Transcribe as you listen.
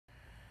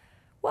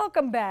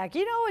Welcome back.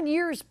 You know, in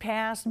years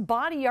past,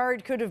 body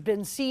art could have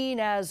been seen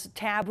as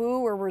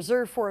taboo or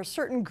reserved for a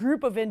certain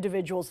group of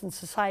individuals in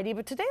society.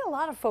 But today, a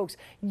lot of folks,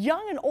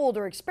 young and old,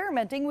 are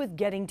experimenting with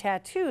getting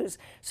tattoos.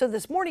 So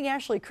this morning,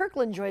 Ashley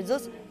Kirkland joins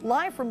us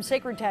live from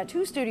Sacred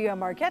Tattoo Studio in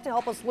Marquette to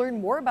help us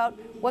learn more about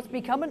what's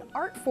become an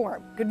art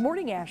form. Good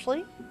morning,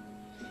 Ashley.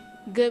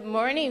 Good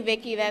morning,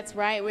 Vicki. That's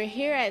right. We're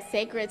here at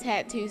Sacred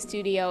Tattoo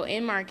Studio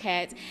in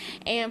Marquette.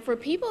 And for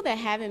people that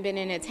haven't been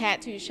in a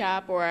tattoo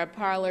shop or a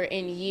parlor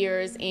in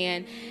years,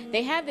 and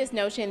they have this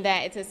notion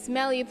that it's a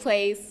smelly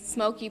place,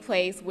 smoky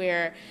place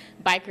where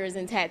bikers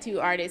and tattoo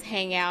artists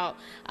hang out,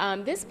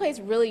 this place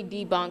really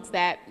debunks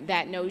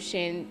that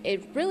notion.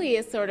 It really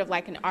is sort of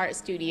like an art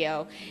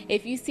studio.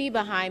 If you see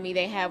behind me,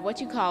 they have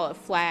what you call a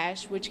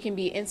flash, which can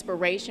be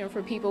inspiration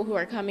for people who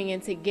are coming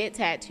in to get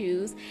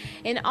tattoos.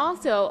 And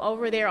also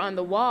over there on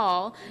the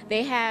wall,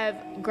 they have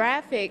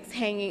graphics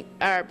hanging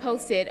or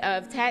posted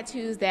of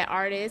tattoos that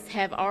artists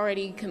have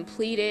already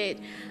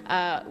completed,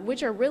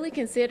 which are really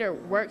considered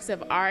works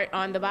of art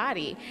on the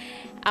body.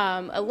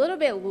 A little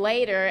bit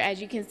later, as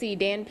you can see,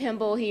 Dan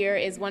Pimble here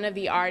is one of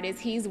the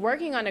artists. He's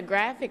working on a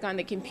graphic on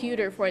the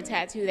computer for a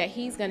tattoo that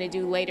he's going to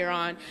do later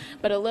on.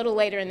 But a little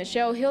later in the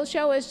show, he'll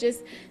show us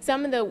just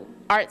some of the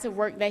arts of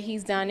work that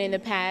he's done in the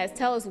past,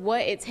 tell us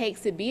what it takes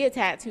to be a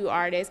tattoo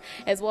artist,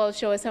 as well as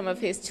show us some of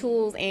his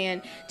tools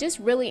and just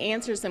really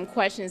answer some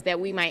questions that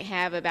we might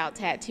have about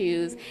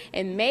tattoos.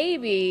 And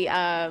maybe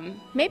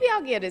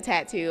I'll get a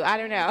tattoo. I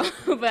don't know.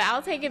 But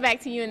I'll take it back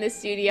to you in the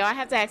studio. I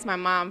have to ask my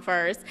mom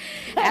first.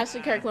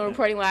 Ashley Kirkland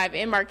reporting live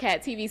in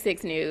Marquette,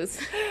 TV6 News.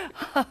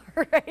 All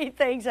right,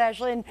 thanks,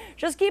 Ashley. And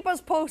just keep us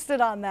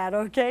posted on that,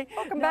 okay?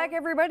 Welcome back,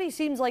 everybody.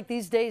 Seems like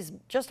these days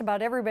just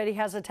about everybody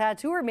has a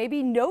tattoo or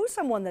maybe knows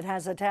someone that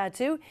has a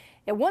tattoo.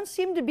 It once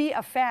seemed to be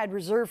a fad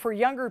reserved for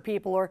younger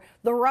people or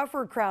the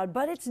rougher crowd,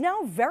 but it's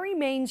now very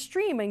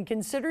mainstream and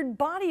considered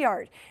body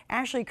art.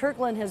 Ashley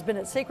Kirkland has been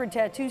at Sacred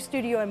Tattoo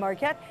Studio in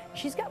Marquette.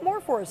 She's got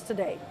more for us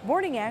today.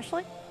 Morning,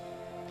 Ashley.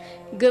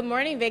 Good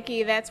morning,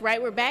 Vicki. That's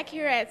right. We're back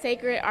here at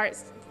Sacred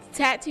Arts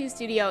Tattoo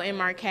Studio in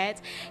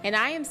Marquette, and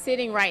I am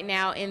sitting right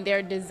now in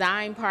their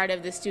design part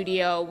of the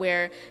studio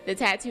where the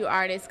tattoo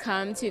artists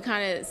come to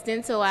kind of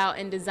stencil out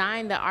and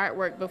design the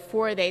artwork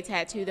before they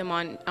tattoo them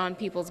on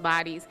people's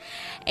bodies.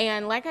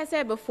 And like I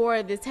said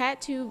before, the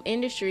tattoo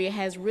industry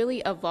has really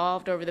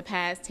evolved over the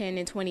past 10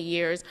 and 20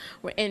 years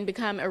and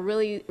become a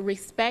really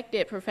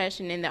respected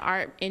profession in the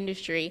art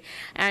industry.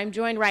 I'm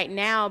joined right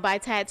now by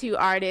tattoo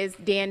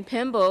artist Dan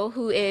Pimble,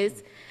 who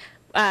is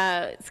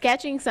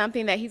sketching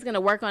something that he's going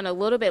to work on a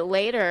little bit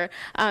later.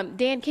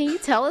 Dan, can you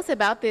tell us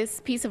about this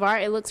piece of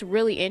art? It looks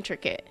really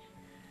intricate.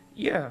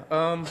 Yeah,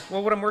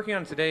 well, what I'm working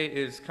on today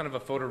is kind of a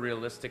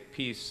photorealistic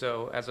piece,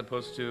 so as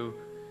opposed to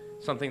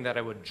something that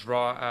I would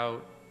draw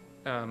out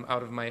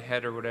of my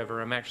head or whatever,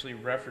 I'm actually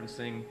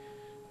referencing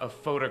a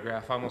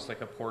photograph, almost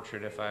like a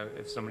portrait.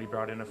 If somebody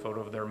brought in a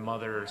photo of their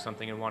mother or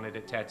something and wanted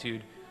it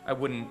tattooed, I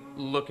wouldn't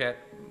look at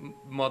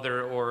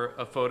mother or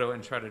a photo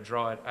and try to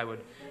draw it. I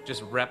would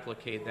just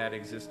replicate that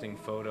existing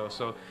photo.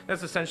 So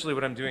that's essentially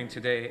what I'm doing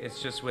today.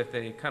 It's just with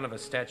a kind of a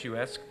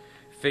statuesque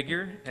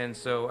figure, and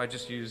so I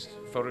just used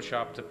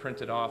Photoshop to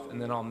print it off, and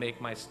then I'll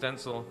make my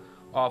stencil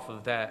off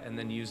of that and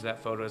then use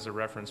that photo as a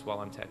reference while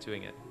I'm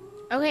tattooing it.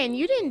 Okay, and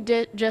you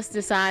didn't just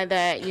decide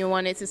that you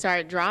wanted to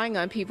start drawing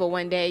on people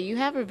one day. You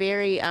have a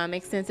very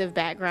extensive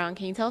background.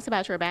 Can you tell us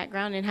about your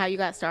background and how you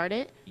got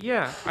started?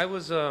 Yeah, I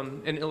was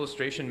an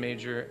illustration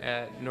major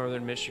at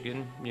Northern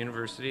Michigan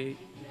University,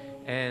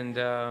 and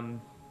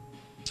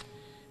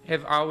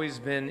have always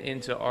been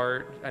into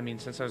art,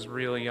 since I was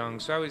really young.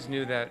 So I always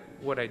knew that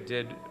what I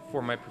did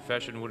for my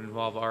profession would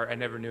involve art. I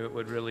never knew it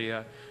would really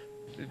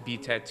be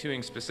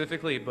tattooing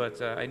specifically,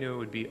 but I knew it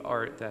would be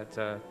art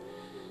that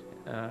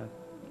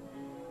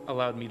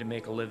allowed me to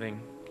make a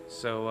living.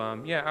 So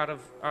yeah,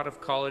 out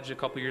of college, a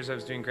couple years I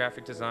was doing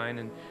graphic design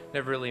and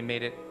never really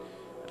made it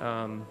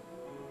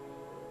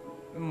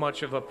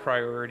much of a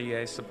priority,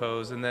 I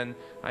suppose. And then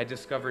I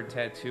discovered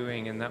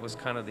tattooing, and that was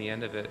kind of the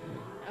end of it.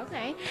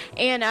 Okay,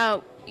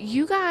 and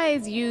you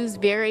guys use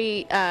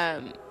very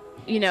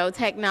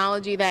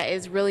technology that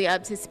is really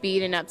up to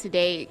speed and up to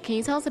date. Can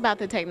you tell us about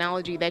the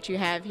technology that you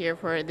have here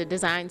for the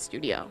design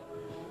studio?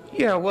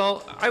 Yeah,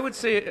 well, I would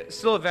say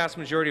still a vast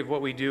majority of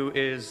what we do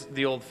is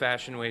the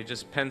old-fashioned way,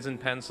 just pens and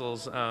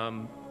pencils,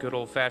 good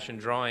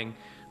old-fashioned drawing.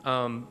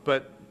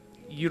 But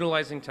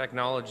utilizing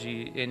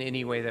technology in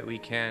any way that we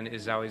can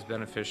is always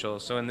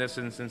beneficial. So in this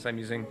instance, I'm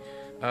using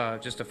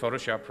just a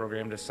Photoshop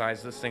program to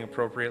size this thing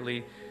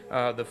appropriately.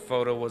 The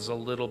photo was a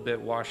little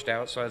bit washed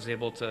out, so I was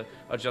able to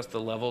adjust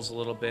the levels a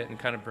little bit and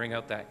kind of bring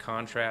out that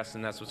contrast,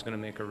 and that's what's going to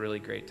make a really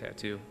great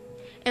tattoo.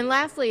 And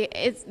lastly,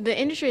 the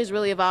industry has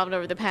really evolved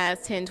over the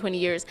past 10, 20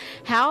 years.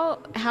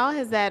 How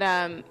has that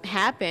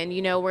happened,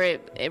 where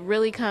it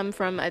really come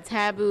from a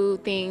taboo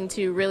thing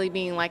to really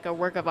being like a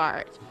work of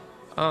art?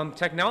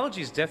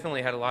 Technology's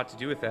definitely had a lot to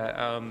do with that.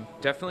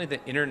 Definitely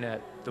the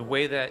internet, the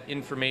way that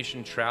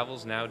information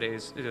travels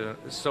nowadays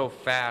is so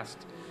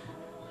fast.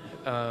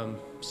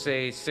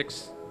 Say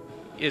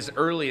as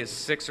early as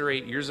 6 or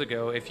 8 years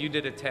ago, if you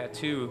did a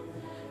tattoo,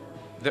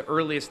 the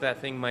earliest that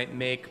thing might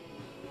make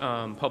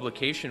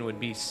publication would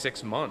be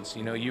 6 months.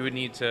 You know, you would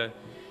need to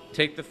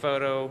take the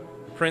photo,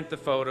 print the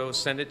photo,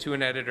 send it to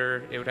an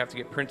editor. It would have to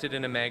get printed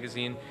in a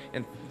magazine,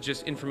 and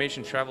just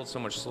information traveled so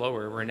much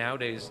slower. Where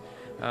nowadays,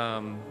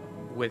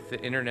 with the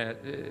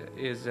internet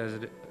is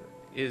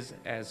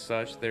as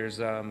such,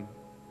 there's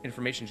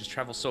information just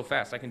travels so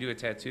fast. I can do a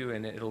tattoo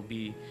and it'll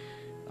be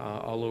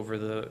all over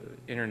the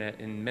internet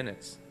in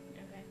minutes.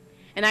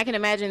 And I can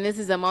imagine this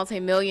is a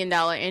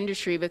multi-million-dollar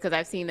industry because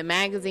I've seen the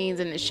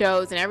magazines and the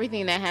shows and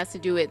everything that has to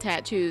do with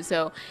tattoos.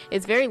 So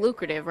it's very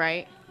lucrative,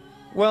 right?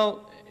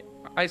 Well,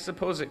 I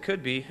suppose it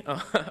could be.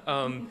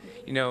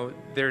 You know,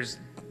 there's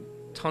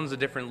tons of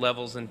different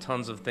levels and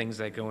tons of things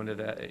that go into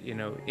that, you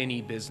know,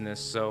 any business.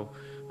 So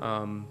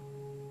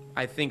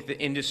I think the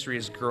industry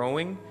is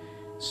growing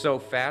so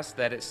fast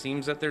that it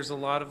seems that there's a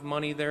lot of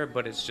money there,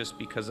 but it's just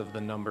because of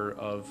the number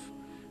of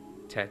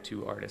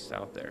tattoo artists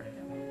out there.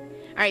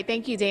 All right,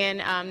 thank you, Dan.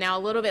 Now,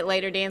 a little bit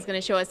later, Dan's going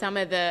to show us some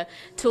of the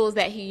tools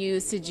that he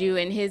used to do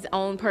in his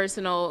own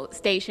personal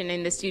station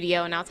in the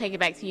studio, and I'll take it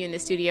back to you in the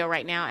studio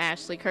right now.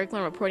 Ashley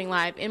Kirkland reporting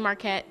live in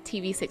Marquette,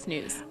 TV6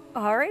 News.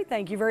 All right,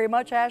 thank you very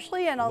much,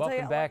 Ashley, and I'll tell you.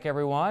 Welcome back,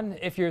 everyone.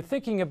 If you're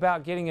thinking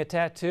about getting a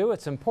tattoo,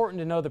 it's important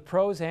to know the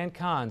pros and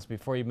cons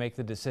before you make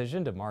the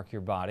decision to mark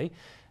your body.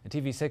 And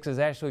TV6's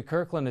Ashley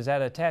Kirkland is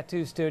at a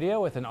tattoo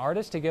studio with an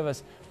artist to give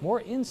us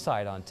more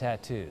insight on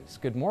tattoos.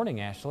 Good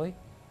morning, Ashley.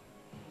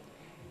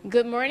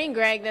 Good morning,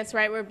 Greg. That's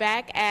right. We're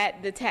back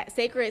at the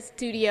Sacred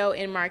Studio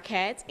in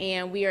Marquette,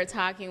 and we are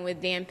talking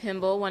with Dan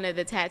Pimble, one of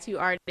the tattoo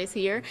artists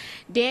here.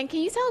 Dan,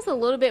 can you tell us a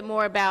little bit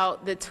more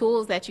about the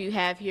tools that you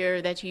have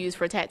here that you use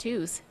for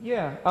tattoos?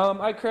 Yeah,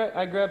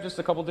 I grabbed just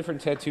a couple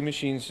different tattoo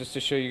machines just to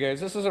show you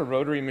guys. This is a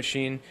rotary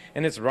machine,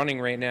 and it's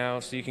running right now,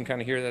 so you can kind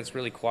of hear that it's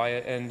really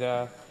quiet.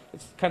 And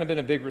it's kind of been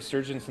a big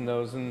resurgence in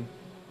those in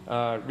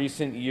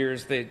recent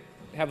years. They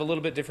have a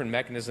little bit different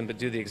mechanism, but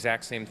do the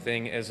exact same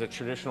thing as a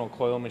traditional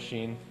coil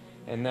machine,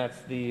 and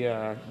that's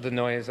the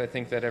noise I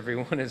think that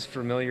everyone is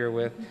familiar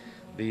with,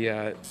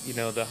 the you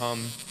know, the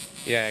hum.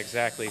 Yeah,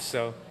 exactly.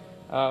 So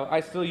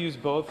I still use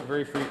both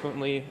very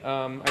frequently.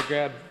 I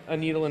grabbed a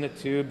needle and a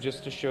tube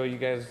just to show you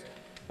guys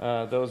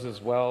those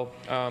as well.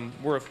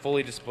 We're a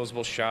fully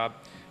disposable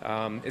shop.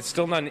 It's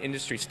still not an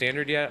industry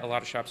standard yet. A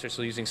lot of shops are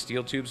still using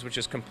steel tubes, which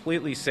is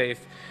completely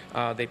safe.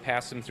 They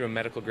pass them through a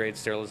medical grade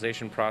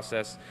sterilization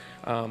process.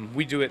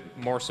 We do it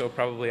more so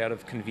probably out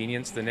of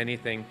convenience than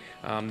anything.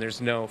 There's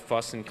no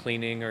fuss in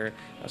cleaning or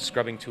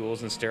scrubbing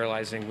tools and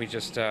sterilizing. We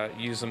just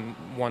use them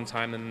one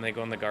time and then they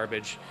go in the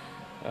garbage.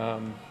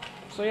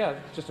 So yeah,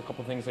 just a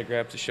couple things I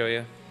grabbed to show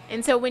you.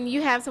 And so when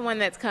you have someone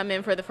that's come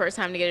in for the first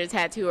time to get a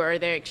tattoo or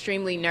they're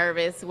extremely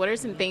nervous, what are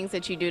some things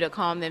that you do to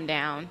calm them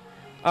down?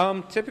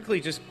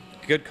 Typically just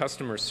good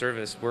customer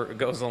service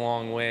goes a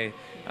long way.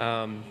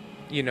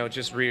 You know,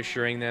 just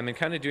reassuring them and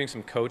kind of doing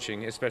some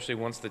coaching, especially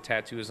once the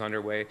tattoo is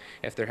underway.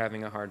 If they're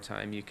having a hard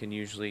time, you can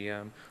usually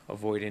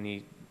avoid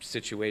any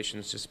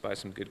situations just by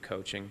some good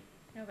coaching.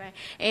 Okay.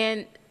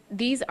 And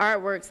these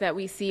artworks that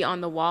we see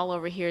on the wall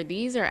over here,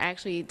 these are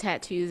actually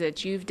tattoos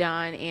that you've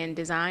done and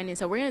designed. And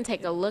so we're going to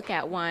take a look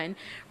at one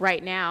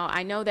right now.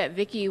 I know that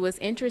Vicki was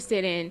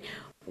interested in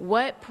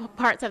what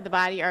parts of the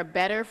body are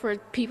better for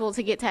people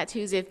to get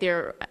tattoos if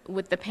they're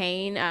with the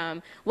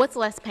pain. What's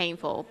less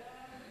painful?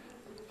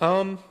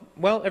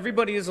 Well,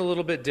 everybody is a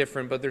little bit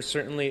different, but there's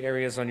certainly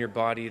areas on your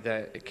body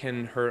that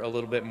can hurt a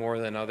little bit more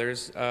than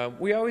others.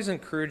 We always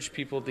encourage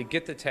people to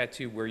get the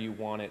tattoo where you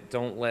want it.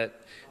 Don't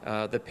let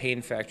the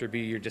pain factor be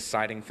your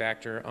deciding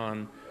factor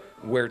on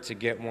where to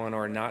get one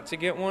or not to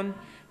get one.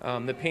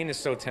 The pain is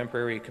so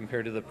temporary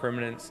compared to the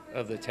permanence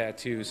of the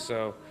tattoo.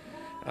 So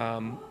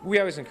we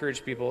always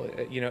encourage people,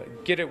 you know,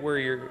 get it where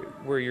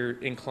you're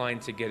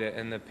inclined to get it,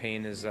 and the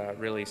pain is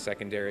really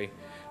secondary.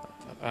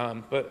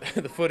 But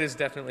the foot is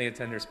definitely a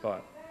tender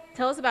spot.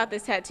 Tell us about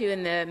this tattoo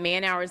and the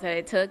man hours that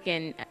it took,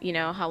 and you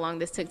know how long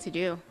this took to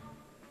do.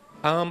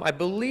 I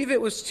believe it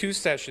was 2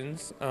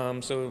 sessions,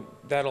 so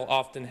that'll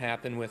often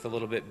happen with a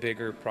little bit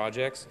bigger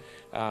projects.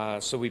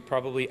 So we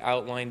probably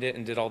outlined it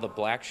and did all the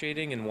black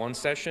shading in 1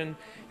 session,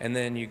 and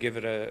then you give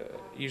it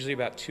usually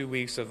about 2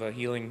 weeks of a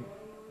healing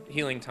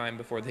time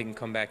before they can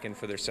come back in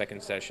for their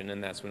 2nd session,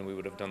 and that's when we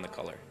would have done the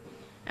color.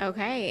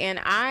 Okay, and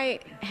I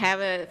have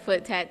a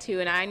foot tattoo,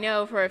 and I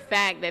know for a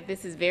fact that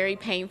this is very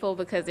painful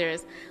because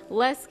there's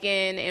less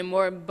skin and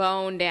more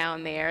bone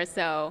down there.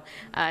 So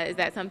is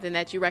that something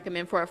that you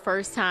recommend for a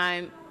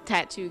first-time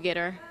tattoo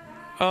getter?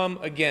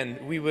 Again,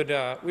 we would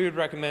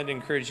recommend,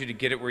 encourage you to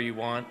get it where you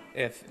want.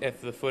 If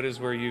the foot is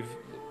where you've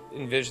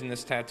envisioned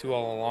this tattoo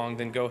all along,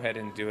 then go ahead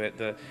and do it.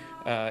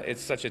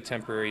 It's such a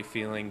temporary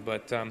feeling,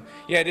 but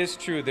yeah, it is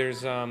true.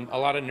 There's a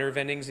lot of nerve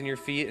endings in your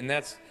feet, and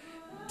that's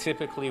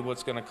typically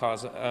what's going to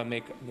cause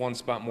make one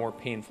spot more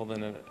painful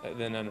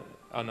than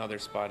another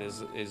spot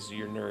is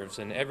your nerves.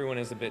 And everyone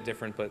is a bit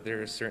different, but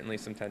there's certainly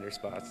some tender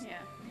spots. Yeah.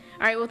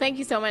 All right, well, thank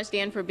you so much,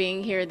 Dan, for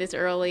being here this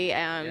early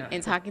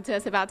and talking to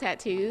us about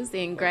tattoos.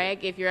 And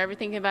Greg, if you're ever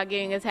thinking about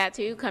getting a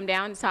tattoo, come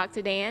down and talk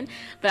to Dan.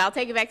 But I'll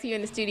take it back to you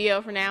in the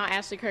studio for now.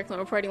 Ashley Kirkland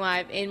reporting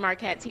live in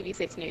Marquette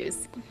TV6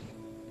 News.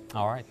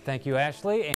 All right, thank you, Ashley.